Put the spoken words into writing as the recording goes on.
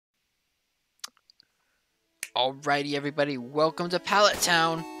Alrighty, everybody, welcome to Pallet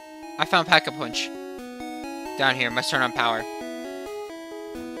Town. I found Pack-a-Punch down here. Must turn on power.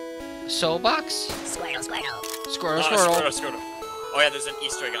 Soul box? Squirtle, squirtle. Squirtle, squirtle. Squirtle. Oh yeah, there's an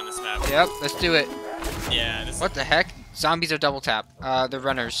Easter egg on this map. Yep, let's do it. Yeah. What the heck? Zombies are double tap. They're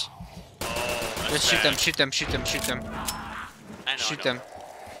runners. Oh, Let's shoot them, shoot them, shoot them, shoot them. I know. Shoot them.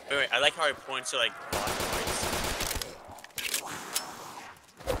 Wait, I like how it points to like.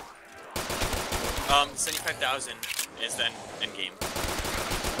 Block 75,000 is the end game.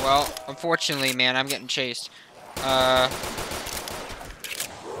 Well, unfortunately, man, I'm getting chased. Run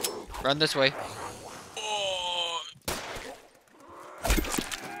this way. Oh.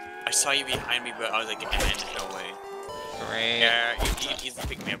 I saw you behind me, but I was like, no way. Great. Yeah, you easily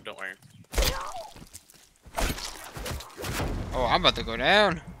pick me up, don't worry. Oh, I'm about to go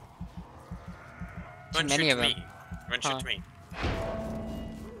down. Too Run many straight of to them. me. Run straight to me.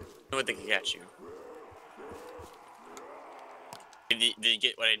 No one they can catch you. Did you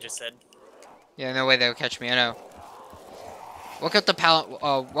get what I just said? Yeah, no way they'll catch me. I know. Welcome to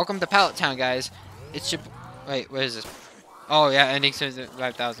Pallet Town, guys. It's your. Wait, what is this? Oh yeah, ending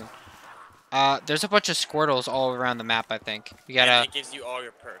 5,000. There's a bunch of Squirtles all around the map. I think we gotta. And it gives you all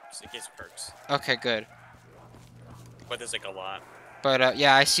your perks. It gives perks. Okay, good. But there's like a lot. But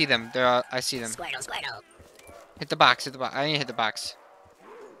yeah, I see them. I see them. Squirtle, squirtle. Hit the box. Hit the box. I need to hit the box.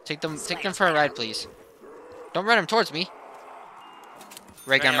 Take them for a ride, please. Don't run them towards me.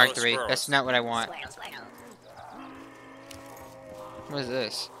 Ray gun Mark 3. That's not what I want. Squirtle, squirtle. What is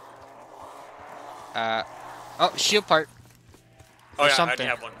this? Oh, shield part. Oh Or yeah, something. I already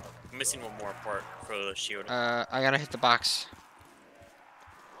have one. I'm missing one more part for the shield. I gotta hit the box.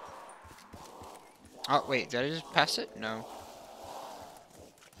 Oh, wait, did I just pass it? No.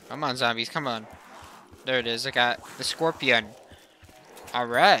 Come on, zombies, come on. There it is, I got the scorpion.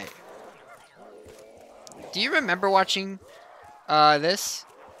 Alright. Do you remember watching, this?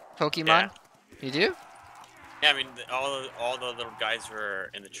 Pokemon? Yeah. You do? Yeah, I mean, all the little guys were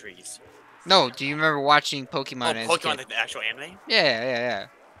in the trees. No, do you remember watching Pokemon Oh, as a Pokemon, kid? like the actual anime? Yeah.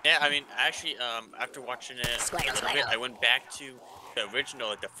 Yeah, I mean, actually, after watching it a Squirtle, little bit, squirtle. I went back to the original,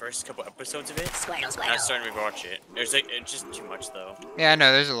 like the first couple episodes of it, Squirtle, and I was squirtle. starting to rewatch it. It's like, it's just too much, though. Yeah, I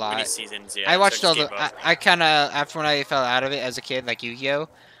know, there's a Many lot. seasons, yeah. I so watched all just the. gave up. I kind of after when I fell out of it as a kid, like Yu-Gi-Oh.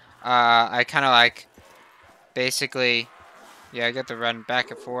 I kind of like, basically, yeah, I got to run back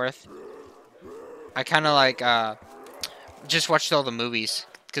and forth. I kind of like just watched all the movies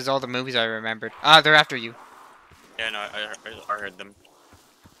because all the movies I remembered. They're after you. Yeah, no, I heard them.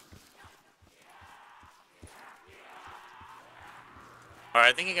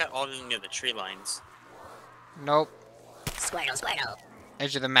 Alright, I think I got all near the tree lines. Nope. Squirtle, squirtle.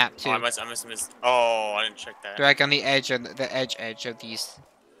 Edge of the map too. Oh, I must have missed. Oh, I didn't check that. They're like on the edge of the edge of these.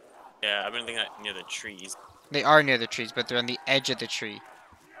 Yeah, I've been thinking near the trees. They are near the trees, but they're on the edge of the tree.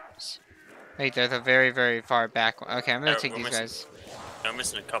 Wait, they're the very far back one. Okay, I'm gonna take we're these missing- guys. I'm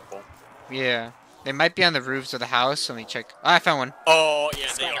missing a couple. Yeah. They might be on the roofs of the house. Let me check. Oh, I found one. Oh, yeah,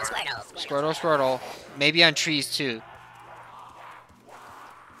 they Squirtle, are. squirtle. Squirtle. Maybe on trees too.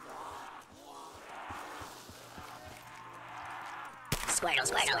 Squirtle,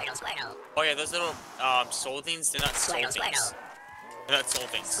 squirtle, squirtle. Oh yeah, those little soul things, they're not soul Squirtle, things. squirtle. They're not soul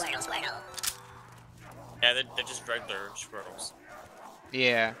things. Squirtle, squirtle. Yeah, they're just regular squirrels.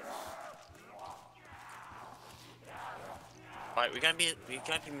 Yeah. Alright, we gotta be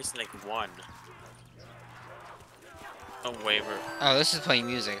missing like one. No waiver. Oh, this is playing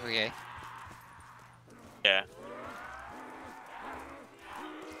music. Okay. Yeah.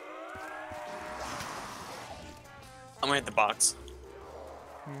 I'm gonna hit the box.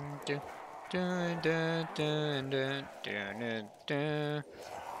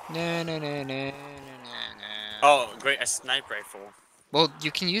 Oh, great, a sniper rifle. Well,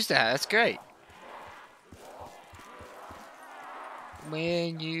 you can use that. That's great.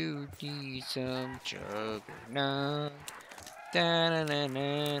 When you need some juggernaut.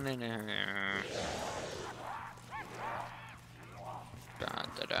 Da-na-na-na-na-na.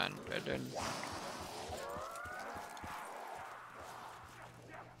 Dun-dun-dun-dun-dun.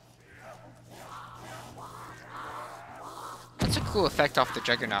 That's a cool effect off the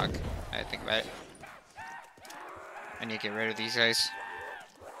juggernaut. I think about it. I need to get rid of these guys.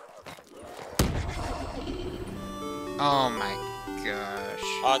 Oh my gosh.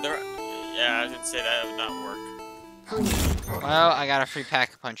 Yeah, I was gonna say that would not work. Well, I got a free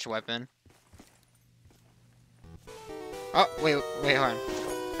pack-a-punch weapon. Oh, wait, hold on.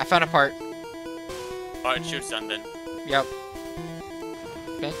 I found a part. Oh, it shoots done then. Yep.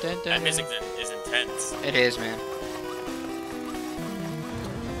 That music is intense. It is, man.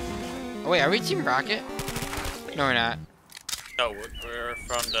 Oh wait, are we Team Rocket? No, we're not. No, we're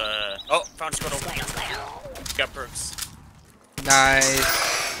from the. Oh, found Squirtle. Squirtle, Squirtle. Got perks. Nice.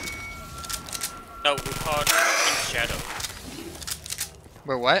 No, we're called Team Shadow.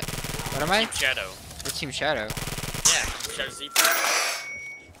 We're what? What am I? Team Shadow. We're Team Shadow. Yeah, Shadow Z.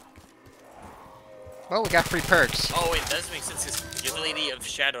 Well, we got free perks. Oh wait, that doesn't make sense because you're the Lady of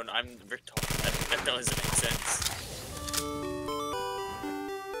Shadow and I'm Victor. That doesn't make sense.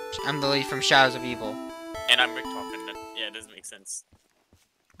 I'm the lead from Shadows of Evil. And I'm Victor, and yeah, it doesn't make sense.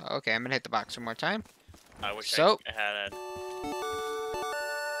 Okay, I'm gonna hit the box one more time. I wish So- I had.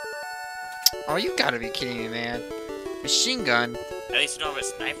 Oh, you gotta be kidding me, man. Machine gun? At least you don't have a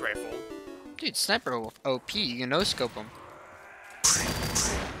sniper rifle. Dude, sniper OP, you can no-scope him.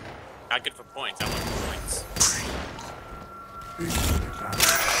 Not good for points. I want points.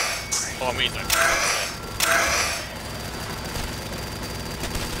 Oh, I mean,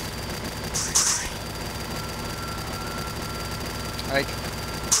 Like,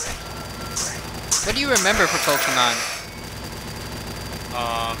 what do you remember for Pokemon?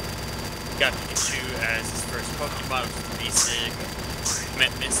 Got Pikachu as his first Pokemon, which is basic.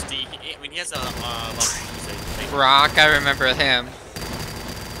 Met Misty. I mean, he has a lot of music. Brock, I remember him.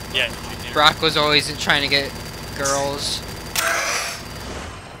 Yeah, Brock was always trying to get girls.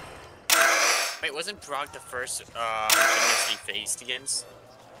 Wait, wasn't Brock the first gymnast he faced against?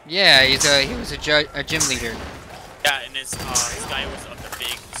 Yeah, he was a gym leader. Yeah, and his guy was the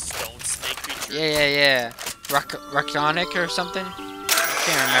big stone snake creature. Yeah. Rockonic or something? I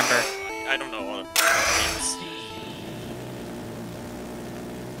can't remember. I don't know all the names.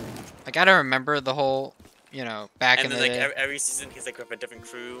 I gotta remember the whole, back And in the then, like, day. every season he's like with a different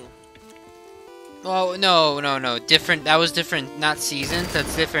crew. Oh, no. Different, that was different, not seasons,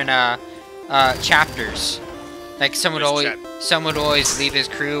 that's different, chapters. Like, some would always leave his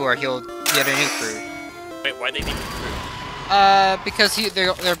crew, or he'll get a new crew. Wait, why'd they leave the crew? Because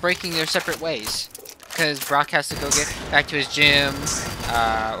they're breaking their separate ways. Because Brock has to go get back to his gym,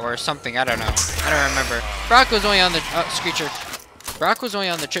 or something, I don't know. I don't remember. Brock was only on the, Screecher. Brock was only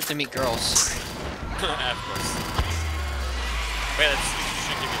on the trip to meet girls. Of course. Wait, that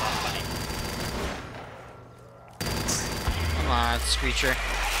should give you a lot of money. Come on, Screecher.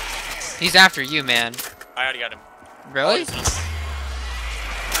 He's after you, man. I already got him. Really? Oh, he's another one.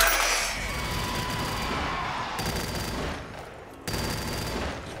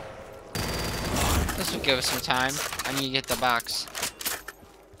 This will give us some time. I need to get the box.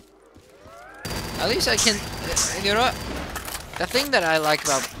 At least I can... You know what? The thing that I like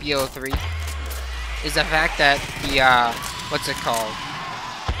about BO3 is the fact that the, what's it called?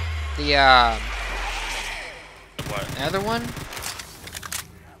 The What? other one?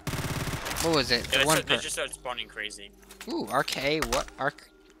 What was it? Yeah, The one they just started spawning crazy. Ooh, RK, what?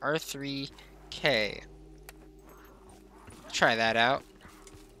 R3K. Try that out.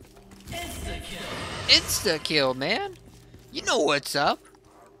 Insta kill, man. You know what's up.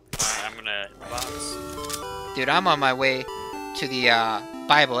 I'm gonna box. Dude, I'm on my way to the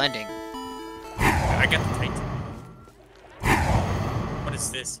Bible ending. I got the Titan. What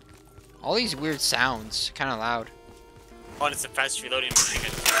is this? All these weird sounds, kind of loud. Oh, and it's a fast reloading machine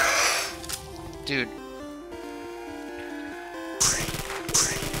gun. Dude.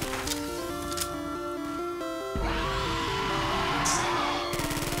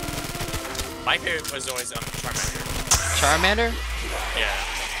 My favorite was always Charmander. Charmander? Yeah.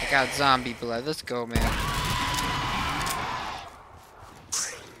 I got zombie blood. Let's go, man.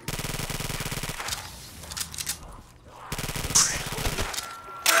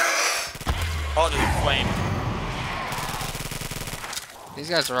 Oh, there's a flame. These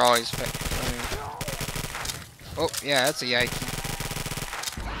guys are always Oh, yeah, that's a yike.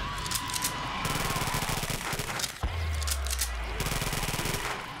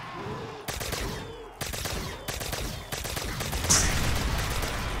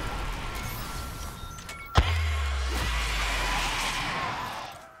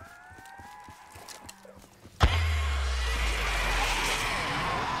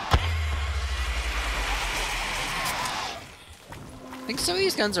 I think some of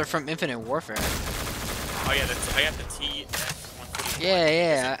these guns are from Infinite Warfare. Oh yeah, I got the T.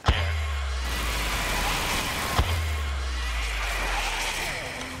 Yeah.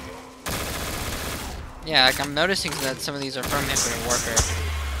 Yeah, like I'm noticing that some of these are from Infinite Warfare.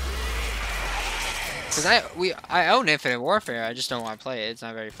 Cause I own Infinite Warfare, I just don't want to play it. It's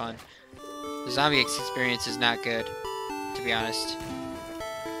not very fun. The zombie experience is not good, to be honest.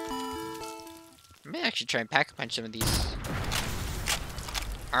 I may actually try and pack a punch some of these.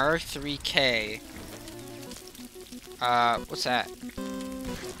 R3K. What's that?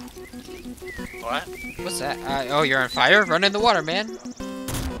 What? What's that? Oh, you're on fire? Run in the water, man.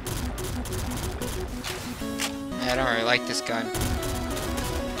 I don't really like this gun.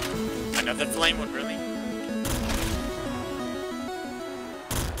 Another flame one, really?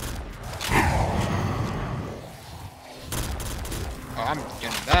 Oh, I'm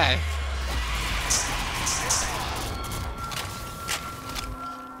gonna die.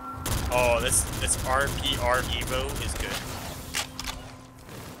 Oh, this RPR Evo is good.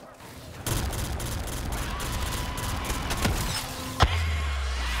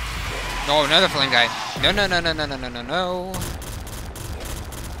 No, another flame guy. No, no, no, no, no, no, no, no, no.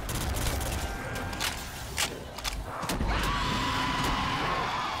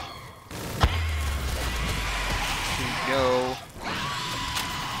 No.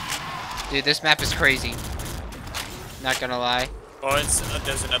 Dude, this map is crazy. Not gonna lie. Oh, it's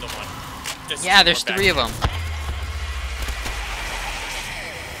there's another one. Yeah, there's 3 of them.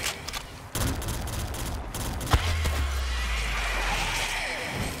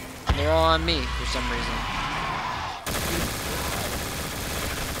 They're all on me for some reason.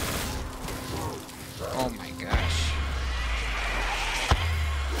 Oh my gosh.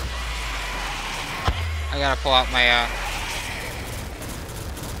 I gotta pull out my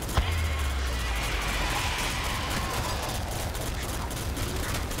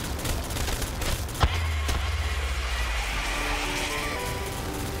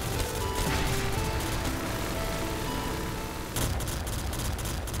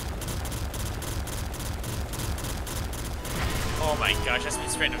Oh my gosh, that's been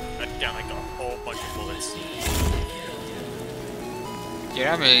straight down like a whole bunch of bullets. Dude,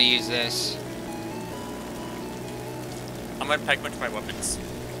 I'm gonna use this. I'm gonna pack a bunch of my weapons.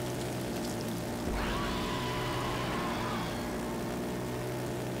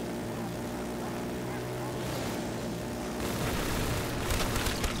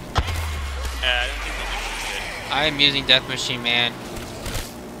 I don't think that you good. I am using Death Machine, man.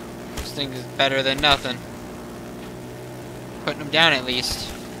 This thing is better than nothing. Putting them down at least.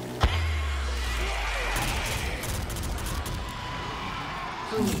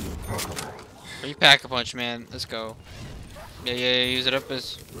 Free Pack-a-Punch, man. Let's go. Yeah, yeah, yeah, use it up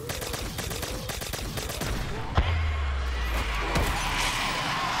as...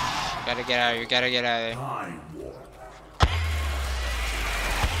 Gotta get out of here, gotta get out of there.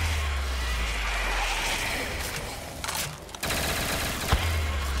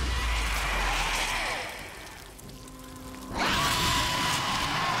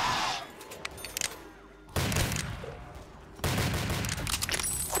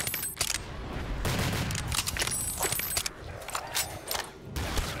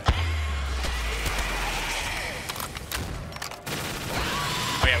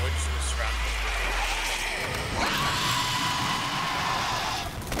 Oh yeah, we're just surrounded.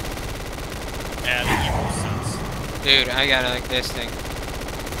 Yeah, the evil sucks. Dude, I gotta like this thing.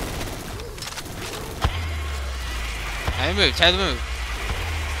 Time to move, time to move.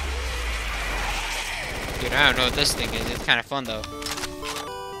 Dude, I don't know what this thing is. It's kind of fun though.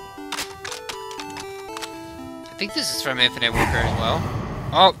 I think this is from Infinite Warfare as well.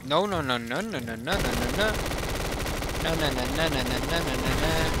 Oh, no, no, no, no, no, no, no, no, no, no. No, no, no, no, no, no, no, no, no,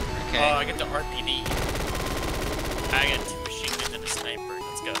 no. Oh, Okay. I get the RPD. I got 2 machine guns and a sniper.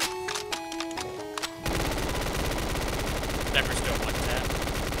 Let's go. Sniper still one tap.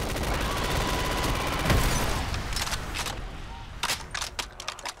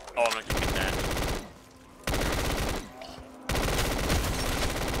 Oh, I'm not gonna get that.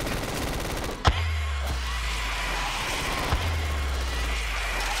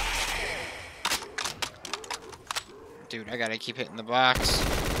 Dude, I gotta keep hitting the box.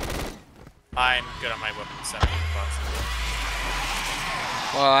 I'm good on my weapon set.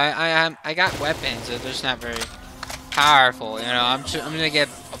 Well, I got weapons. They're just not very powerful. You know, I'm gonna get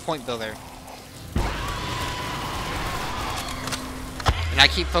a point builder. And I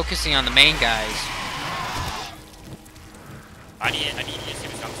keep focusing on the main guys. I need to see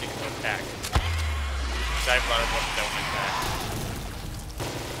what's up so you can go back. Because I have a lot of weapons that went back.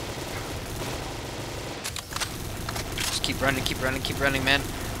 Just keep running, man.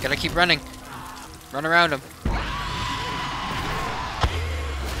 Gotta keep running. Run around him.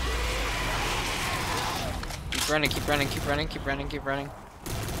 Keep running, keep running, keep running, keep running, keep running.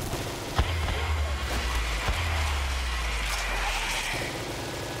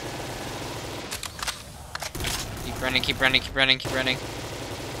 Keep running, keep running, keep running, keep running.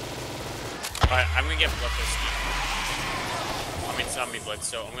 Alright, I'm gonna get bloodthirsty. I mean zombie blood,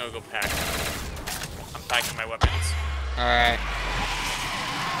 so I'm gonna go pack. I'm packing my weapons. Alright.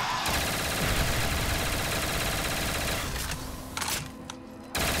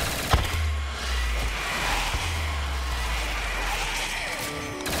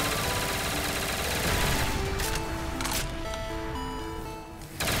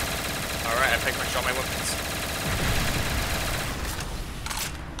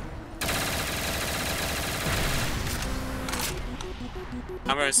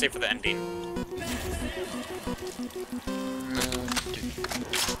 I'm gonna save for the ending.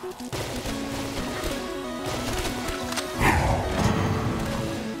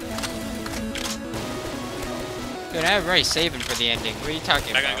 Dude, I'm already saving for the ending. What are you talking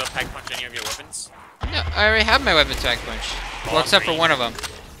Am I gonna about? go pack punch any of your weapons? No, I already have my weapons pack punch. All Well, except for three? one of them.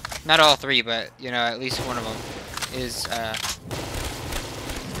 Not all three, but, you know, at least one of them is, That's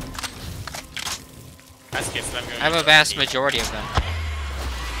good, so I'm gonna I have a use vast the- majority of them.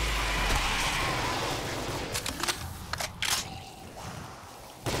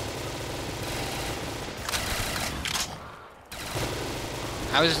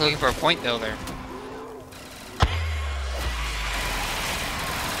 I was just looking for a point builder.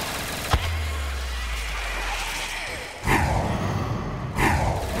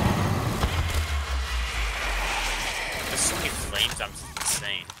 There's so many flames, I'm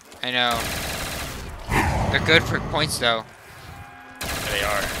insane. I know. They're good for points, though. There they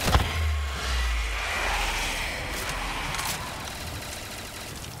are.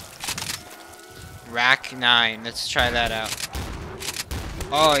 Rack 9. Let's try that out.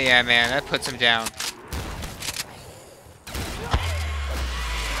 Oh, yeah, man. That puts him down.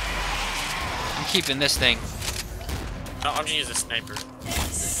 I'm keeping this thing. No, I'm gonna use a sniper.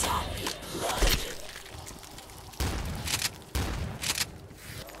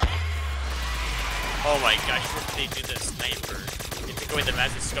 Oh my gosh, what did they do to the sniper? They took away the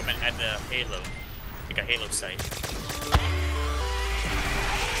magic scope and add the halo. Like a halo sight.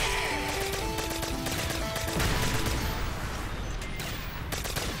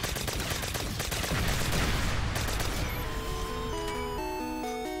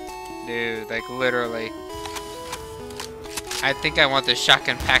 Dude, like, literally. I think I want the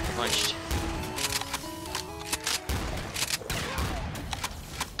shotgun pack punched.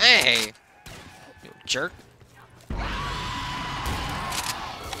 Hey! You jerk.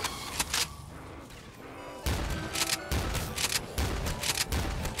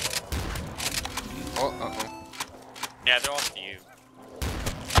 Oh, uh-oh. Yeah, they're all for you.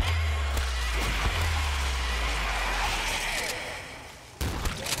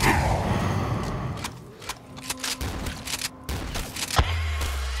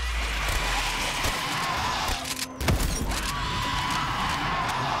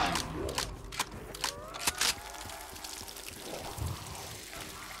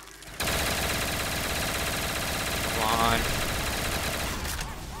 Come on.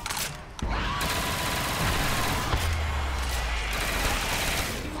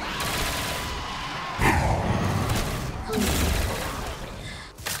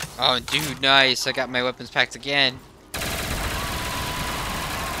 Oh, dude, nice. I got my weapons packed again.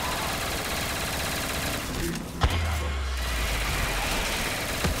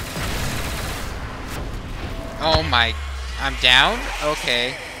 Oh my. I'm down?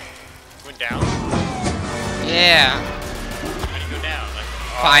 Okay. Went down? Yeah. How do you go down? Like,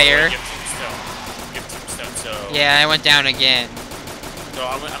 Fire. You have tombstone, so... Yeah, I went down again. So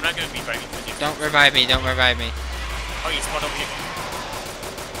I'm not gonna be fighting because you... Don't revive me. Don't revive me. Oh, you spawned over here.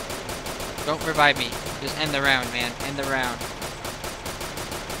 Don't revive me. Just end the round, man. End the round.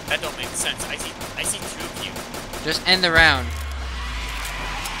 That don't make sense. I see two of you. Just end the round.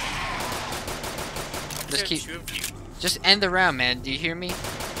 There's Just keep. two of you. Just end the round, man. Do you hear me?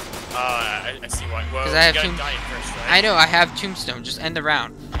 I see why. Well, 'Cause I have you gotta tomb- die first, right? I know. I have tombstone. Just end the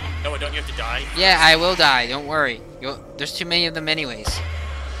round. No, don't you have to die? Yeah, I will die. Don't worry. There's too many of them anyways.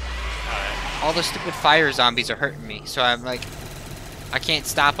 Alright. All the stupid fire zombies are hurting me, so I'm like, I can't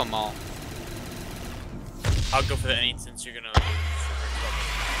stop them all. I'll go for the ending since you're gonna lose.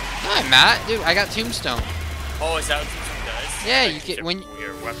 No, I'm not, dude. I got tombstone. Oh, is that what Tombstone does? Yeah, Like, you get- they're when-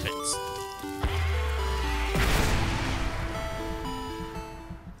 your weapons.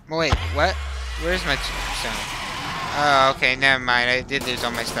 Wait, what? Where's my tombstone? Oh, okay. Never mind. I did lose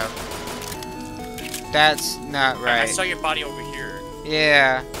all my stuff. That's not I right. saw your body over here.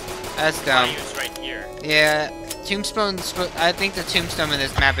 Yeah, that's dumb. Body was right here. Yeah, tombstone's. I think the tombstone in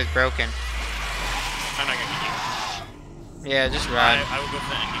this map is broken. I'm not gonna get you. Yeah, just run. I will go for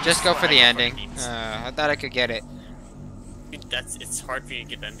the ending. Just go before for I the go ending. endings. I thought I could get it. Dude, it's hard for you to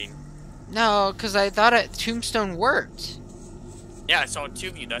get the ending. No, because I thought tombstone worked. Yeah, I saw two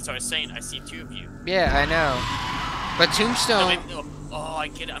of you. That's what I was saying. I see two of you. Yeah, I know. But No, tombstone. wait, no. Oh, I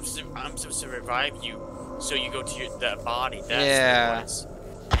get it. I'm supposed to revive you, so you go to that body. That's Yeah. what it was.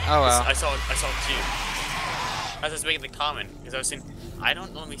 Oh well. I saw two. I was just making the comment because I was saying I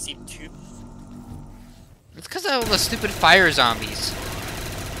don't normally see two. It's because of all the stupid fire zombies.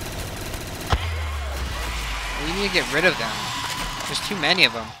 We need to get rid of them. There's too many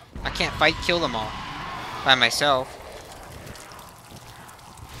of them. I can't kill them all by myself.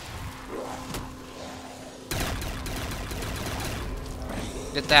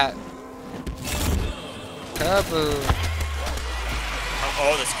 Get that. Kaboom.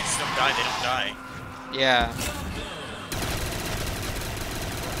 Oh, the skins don't die. They don't die. Yeah.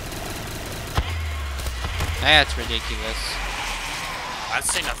 That's ridiculous. I'm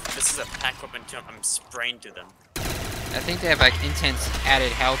saying this is a pack weapon too. I'm spraying to them. I think they have like intense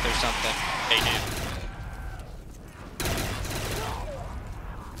added health or something. They do.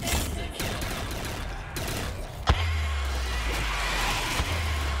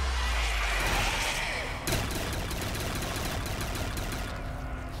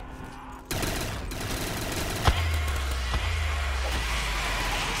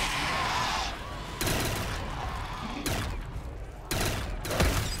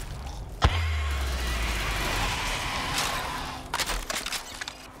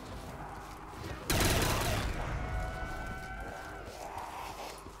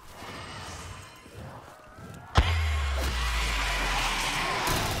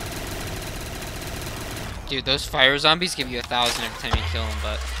 Dude, those fire zombies give you 1,000 every time you kill them,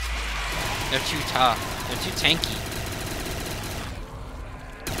 but they're too tough. They're too tanky.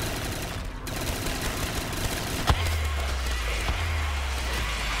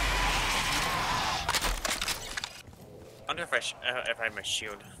 I wonder if I have my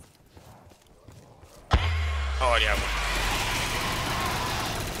shield. Oh, I already have one.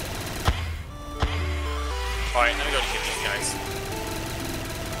 Alright, let me go to get these guys.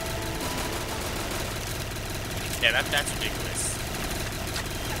 Yeah, that's ridiculous.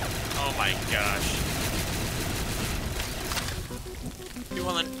 Oh my gosh.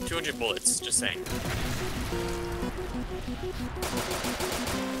 200 bullets, just saying.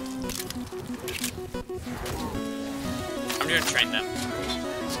 I'm gonna train them.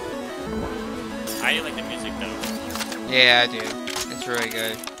 I like the music though. Yeah, I do. It's really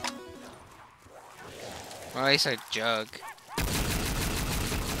good. Well, at least a jug.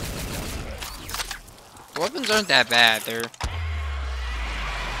 The weapons aren't that bad. They're...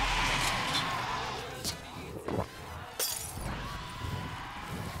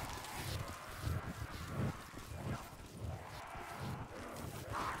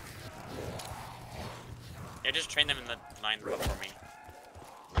 Yeah, just train them in the line row for me.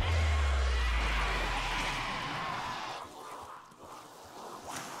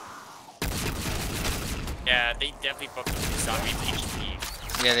 Yeah, they definitely buffed the zombies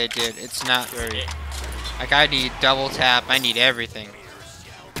HP. Yeah, they did. It's not very... Like, I need double tap. I need everything.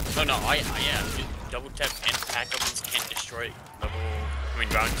 No, yeah, double tap and pack opens can destroy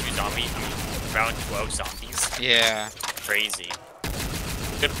round 2 zombies. Round 12 zombies. Yeah. Crazy.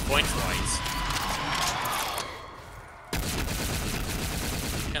 Good points wise.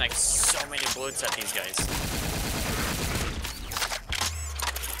 And like so many bullets at these guys.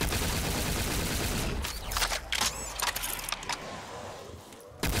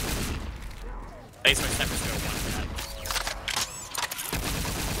 At least my sniper's go one tap.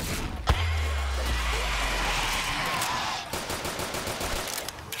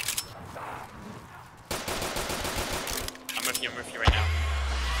 I'm with you right now.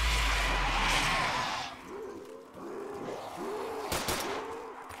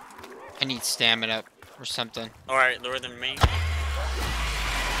 I need stamina or something. Alright, lower than me.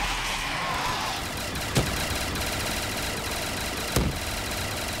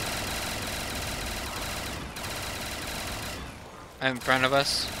 In front of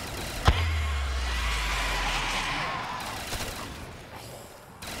us.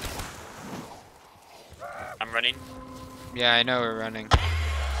 I'm running. Yeah, I know we're running.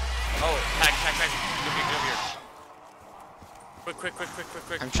 Oh, pack. Get over here. Quick.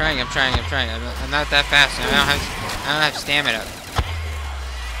 I'm trying. I'm not that fast. I don't have stamina.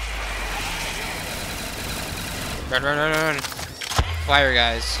 Run. Fire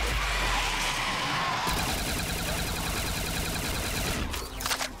guys.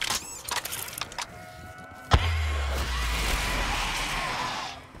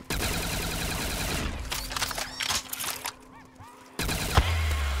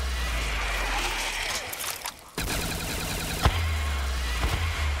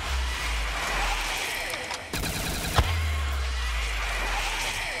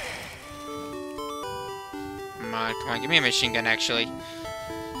 Come on, give me a machine gun, actually.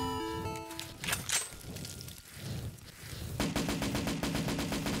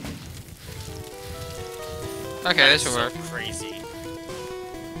 Okay, this will work. Crazy.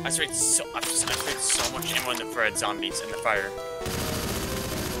 I sprayed so much ammo in the red zombies in the fire.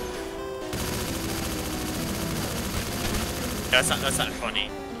 That's not funny.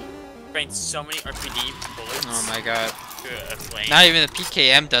 Spraying so many RPD bullets. Oh my god. To a flame. Not even the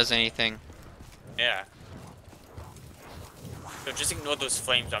PKM does anything. Yeah. So just ignore those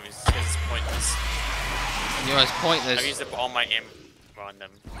flame zombies because it's pointless. You know, it's pointless. I've used up all my ammo on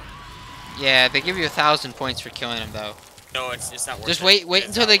them. Yeah, they give you 1,000 points for killing them, though. No, it's not worth it. Just wait It's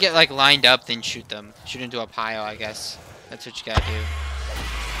until not they worth get it. like lined up, then shoot them. Shoot into a pile, I guess. That's what you gotta do.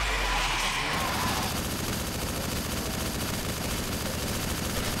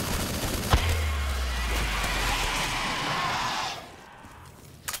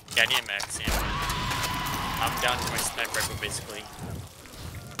 Yeah, I need a max ammo. I'm down to my sniper rifle basically.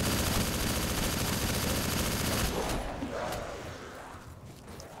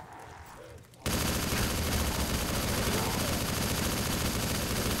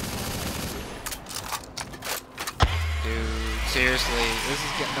 Dude, seriously, this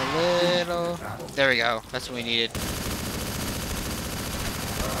is getting a little... There we go. That's what we needed.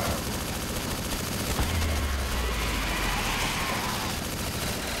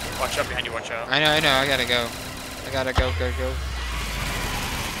 Watch out behind you, watch out. I know, I gotta go. I gotta go.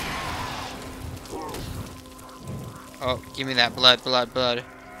 Oh, give me that blood.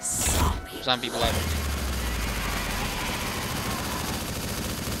 Zombie blood.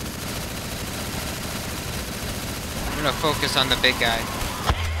 I'm gonna focus on the big guy.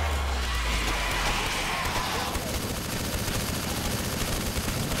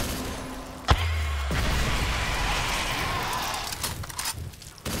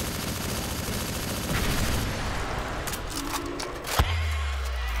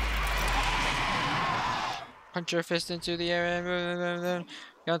 Punch your fist into the air.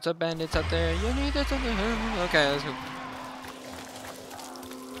 Got some bandits out there. You need to... Okay, let's go.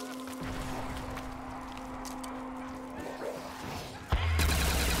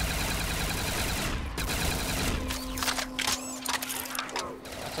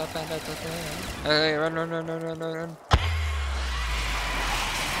 What's up, bandits out there? Okay, run.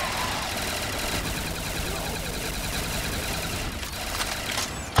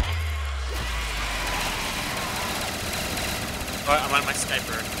 Oh, I'm on my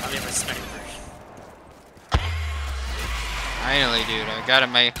sniper. I need my sniper. Finally, dude, I got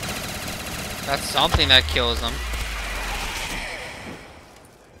it. That's something that kills them.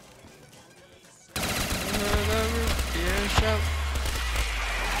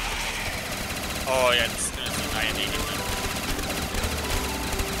 Oh yeah, this is gonna be annihilating them.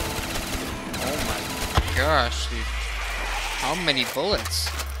 Oh my gosh, dude. How many bullets?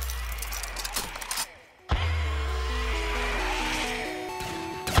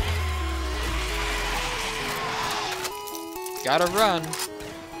 Gotta run.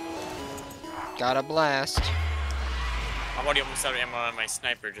 Gotta blast. I'm already almost out of ammo on my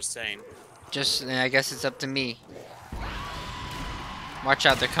sniper, just saying. I guess it's up to me. Watch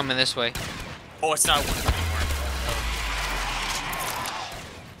out, they're coming this way. Oh, it's not working anymore.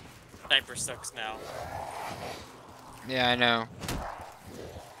 Sniper sucks now. Yeah, I know.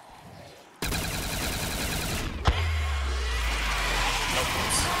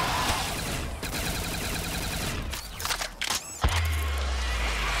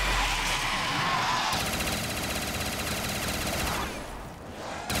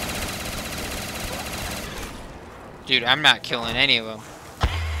 Dude, I'm not killing any of them.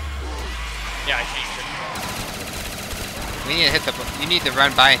 Yeah, I can't We need to hit the. You need to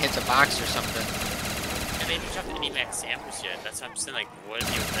run by and hit the box or something. And they didn't drop any max ammos yet. That's what I'm saying. Like, what are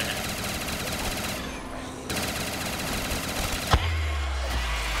you with that?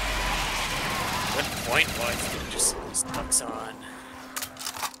 What point was it just stucks on?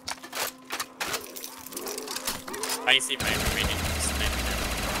 I see my remaining sniper now.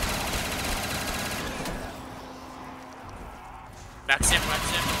 Max ammo.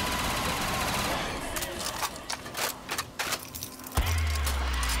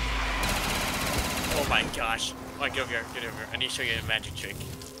 Oh my gosh. Oh, get over here. I need to show you a magic trick.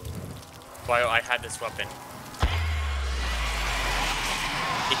 Why I had this weapon.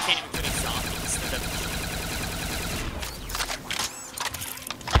 It can't even kill any zombies.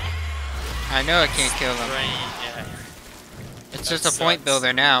 I know it can't kill them. Yeah. It's That just a point sucks.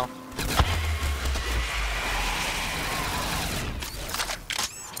 builder now.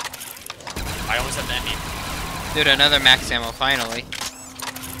 I almost have the ending. Dude, another max ammo, finally.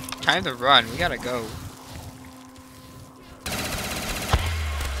 Time to run, we gotta go.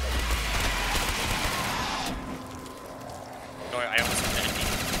 No, I almost have the ending.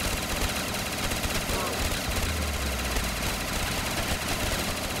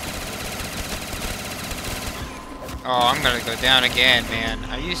 Oh, I'm gonna go down again, man.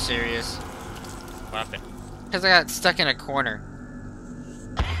 Are you serious? What happened? Because I got stuck in a corner.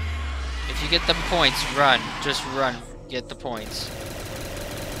 If you get the points, run. Just run. Get the points.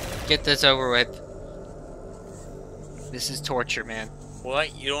 Get this over with. This is torture, man.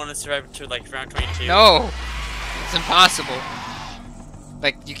 What? You don't want to survive to like round 22? No! It's impossible.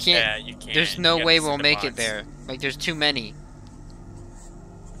 Like, you can't. Yeah, you can't. There's You no gotta way sit we'll the make it box. there. Like, there's too many.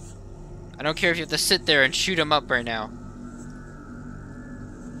 I don't care if you have to sit there and shoot them up right now.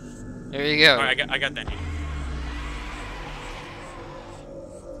 There you go. Alright, I got that.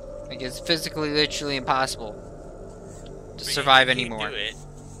 Like, it's physically, literally impossible to I mean, survive you can anymore. do it.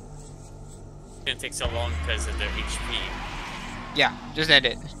 It's gonna take so long because of their HP. Yeah, just end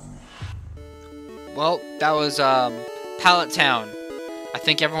it. Well, that was Pallet Town. I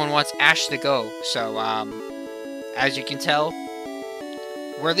think everyone wants Ash to go, so as you can tell,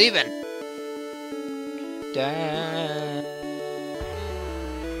 we're leaving.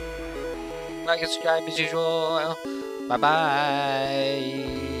 Like and subscribe as usual. Bye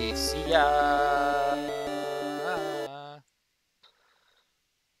bye. See ya.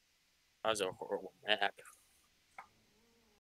 That was a horrible map.